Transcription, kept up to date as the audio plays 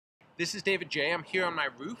This is David J. I'm here on my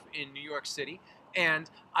roof in New York City, and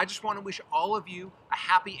I just want to wish all of you a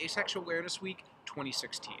happy Asexual Awareness Week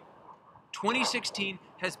 2016. 2016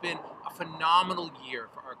 has been a phenomenal year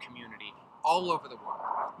for our community all over the world.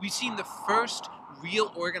 We've seen the first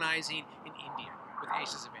real organizing in India with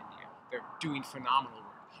Aces of India. They're doing phenomenal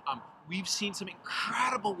work. We've seen some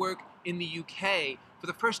incredible work in the UK for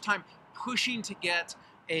the first time pushing to get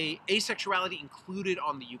asexuality included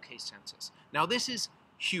on the UK census. Now this is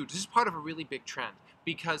huge. This is part of a really big trend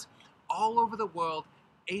because all over the world,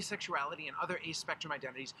 asexuality and other aspectrum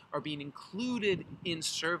identities are being included in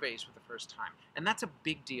surveys for the first time. And that's a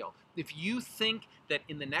big deal. If you think that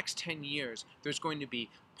in the next 10 years there's going to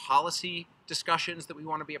be policy discussions that we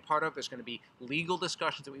want to be a part of, there's going to be legal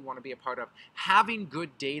discussions that we want to be a part of, having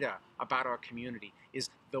good data about our community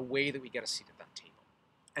is the way that we get a seat at that table.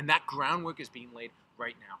 And that groundwork is being laid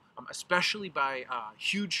right now, especially by a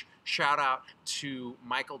huge shout out to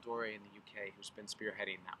Michael Dore in the UK, who's been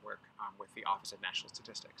spearheading that work with the Office of National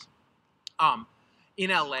Statistics. In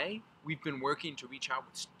LA, we've been working to reach out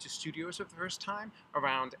to studios for the first time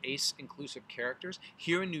around ACE-inclusive characters.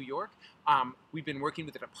 Here in New York, we've been working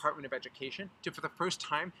with the Department of Education to, for the first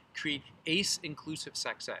time, create ACE-inclusive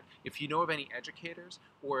sex ed. If you know of any educators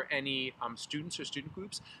or any students or student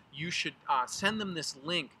groups, you should send them this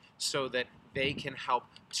link so that they can help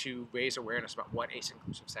to raise awareness about what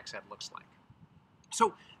ACE-inclusive sex ed looks like.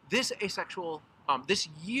 So this this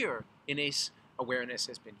year in ACE awareness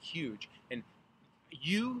has been huge, and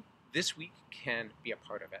you this week can be a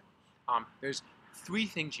part of it. There's 3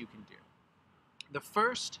 things you can do. The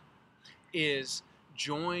first is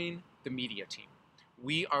join the media team.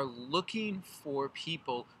 We are looking for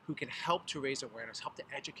people who can help to raise awareness, help to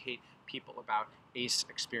educate people about ACE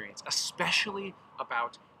experience, especially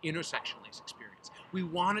about intersectional ACE experience. We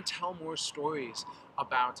want to tell more stories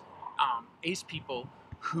about ACE people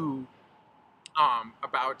who,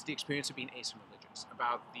 about the experience of being ACE in religions,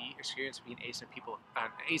 about the experience of being ACE in people,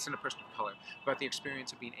 ACE in a person of color, about the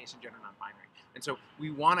experience of being ACE in gender non-binary. And so we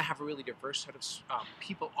want to have a really diverse set of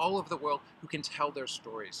people all over the world who can tell their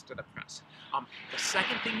stories to the press. The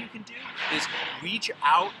second thing you can do is reach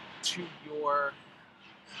out to your,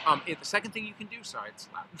 the second thing you can do, sorry, it's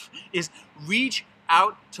loud, is reach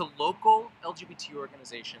out to local LGBT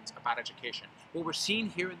organizations about education. What we're seeing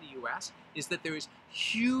here in the US is that there is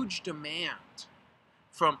huge demand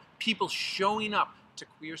from people showing up to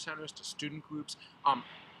queer centers, to student groups,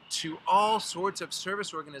 to all sorts of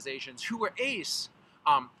service organizations who are ACE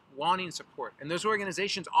wanting support. And those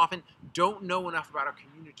organizations often don't know enough about our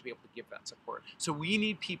community to be able to give that support. So we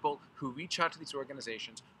need people who reach out to these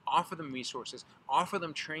organizations, offer them resources, offer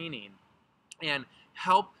them training, and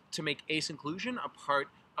help to make ACE inclusion a part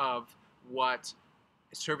of what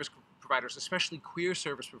service providers, especially queer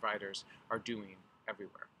service providers, are doing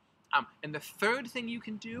everywhere. And the third thing you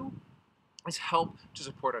can do is help to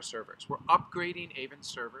support our servers. We're upgrading AVEN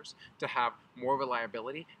servers to have more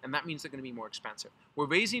reliability, and that means they're going to be more expensive. We're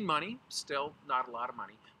raising money, still not a lot of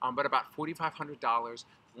money, but about $4,500.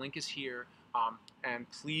 The link is here, and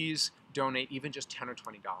please donate even just $10 or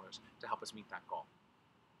 $20 to help us meet that goal.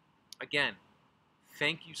 Again,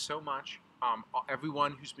 thank you so much,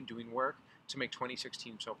 everyone who's been doing work to make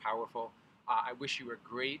 2016 so powerful. I wish you a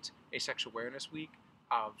great Asexual Awareness Week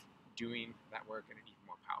of doing that work in an even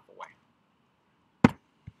more powerful way.